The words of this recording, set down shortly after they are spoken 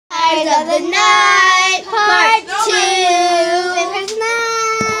Vampires of the Night, Part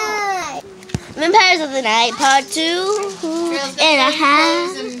 2. Vampires of the Night, Part 2 and a half.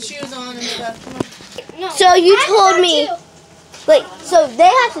 So you told me, so they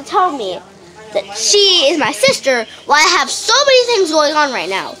have to tell me that she is my sister while I have so many things going on right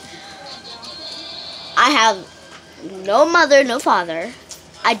now. I have no mother, no father.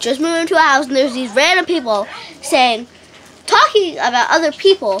 I just moved into a house and there's these random people talking about other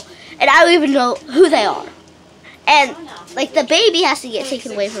people, and I don't even know who they are. And like the baby has to get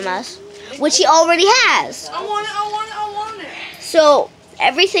taken away from us, which he already has. I want it. So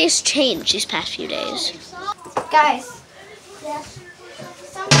everything's changed these past few days. Guys,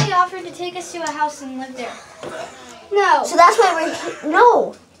 somebody offered to take us to a house and live there. No. So that's why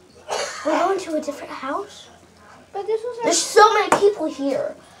we're going to a different house. But this was There's so many people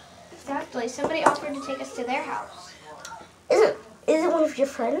here. Exactly. Somebody offered to take us to their house. Is it one of your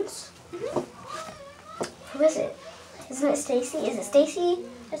friends? Mm-hmm. Who is it? Isn't it Stacy? Is it Stacy?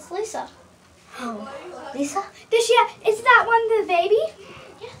 It's Lisa. Oh, Lisa? Is that one the baby?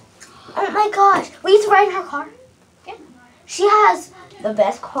 Yeah. Oh my gosh. We used to ride in her car. Yeah. She has the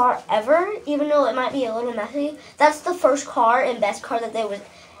best car ever, even though it might be a little messy. That's the first car and best car that was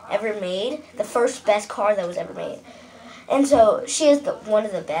ever made. The first best car that was ever made. And so she is one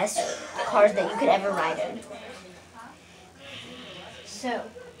of the best cars that you could ever ride in. So,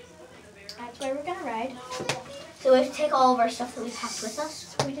 that's where we're going to ride. So we have to take all of our stuff that we packed with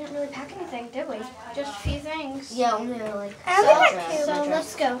us. We didn't really pack anything, did we? Just a few things. Yeah, only like So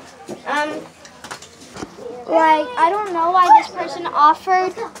let's go. I don't know why this person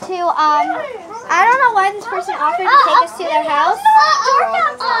offered to take us to their house.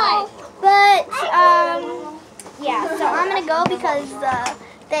 But yeah, so I'm gonna go because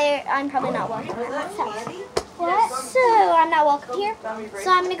I'm probably not welcome at this house. What? So I'm not welcome here.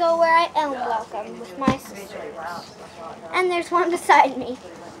 So I'm gonna go where I am welcome with my sister. And there's one beside me,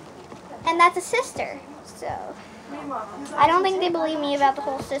 and that's a sister. So I don't think they believe me about the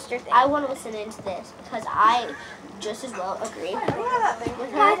whole sister thing. I want to listen into this because I just as well agree with her.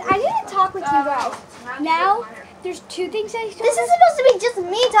 Guys, I need to talk with you guys. Now, there's two things I This is supposed to be just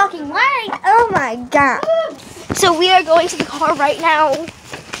me talking. Why? Oh my god. So we are going to the car right now,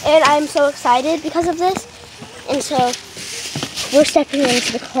 and I'm so excited because of this. And so we're stepping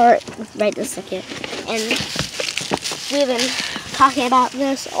into the car right this second. And we've been talking about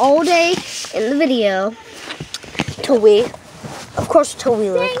this all day in the video. Till we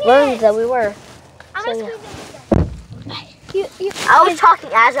learned that we were. So, yeah. I was talking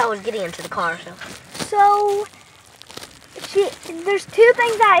as I was getting into the car. So, there's two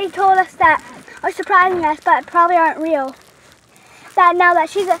things that he told us that are surprising us, but probably aren't real. That now that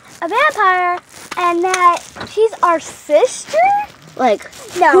she's a vampire, and that she's our sister? Like,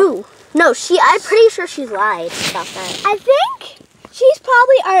 No. who? No, I'm pretty sure she's lied about that. I think she's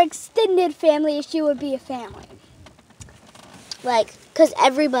probably our extended family if she would be a family. Like, because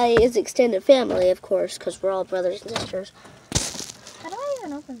everybody is extended family, of course, because we're all brothers and sisters. How do I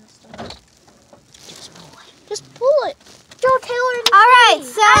even open this door? Just pull it. Joe Taylor. Alright,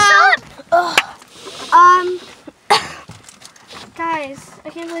 so... guys, I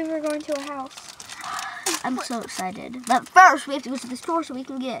can't believe we're going to a house. I'm so excited. But first, we have to go to the store so we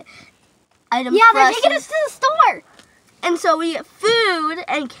can get items. Yeah, for they're us taking us to the store. And so we get food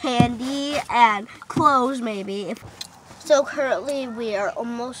and candy and clothes, maybe. So currently, we are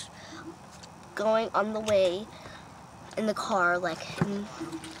almost going on the way in the car, like in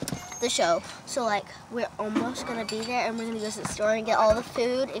the show. So like, we're almost gonna be there, and we're gonna go to the store and get all the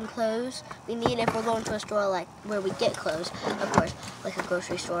food and clothes we need if we're going to a store like where we get clothes. Of course, like a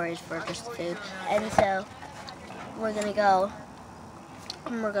grocery store is for just the food. And so we're gonna go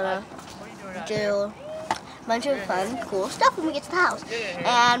and we're gonna do a bunch of fun, cool stuff when we get to the house.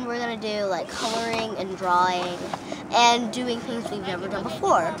 And we're gonna do like coloring and drawing and doing things we've never done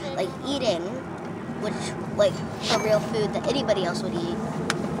before, like eating, which like the real food that anybody else would eat.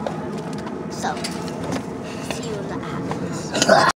 So, see you when that happens.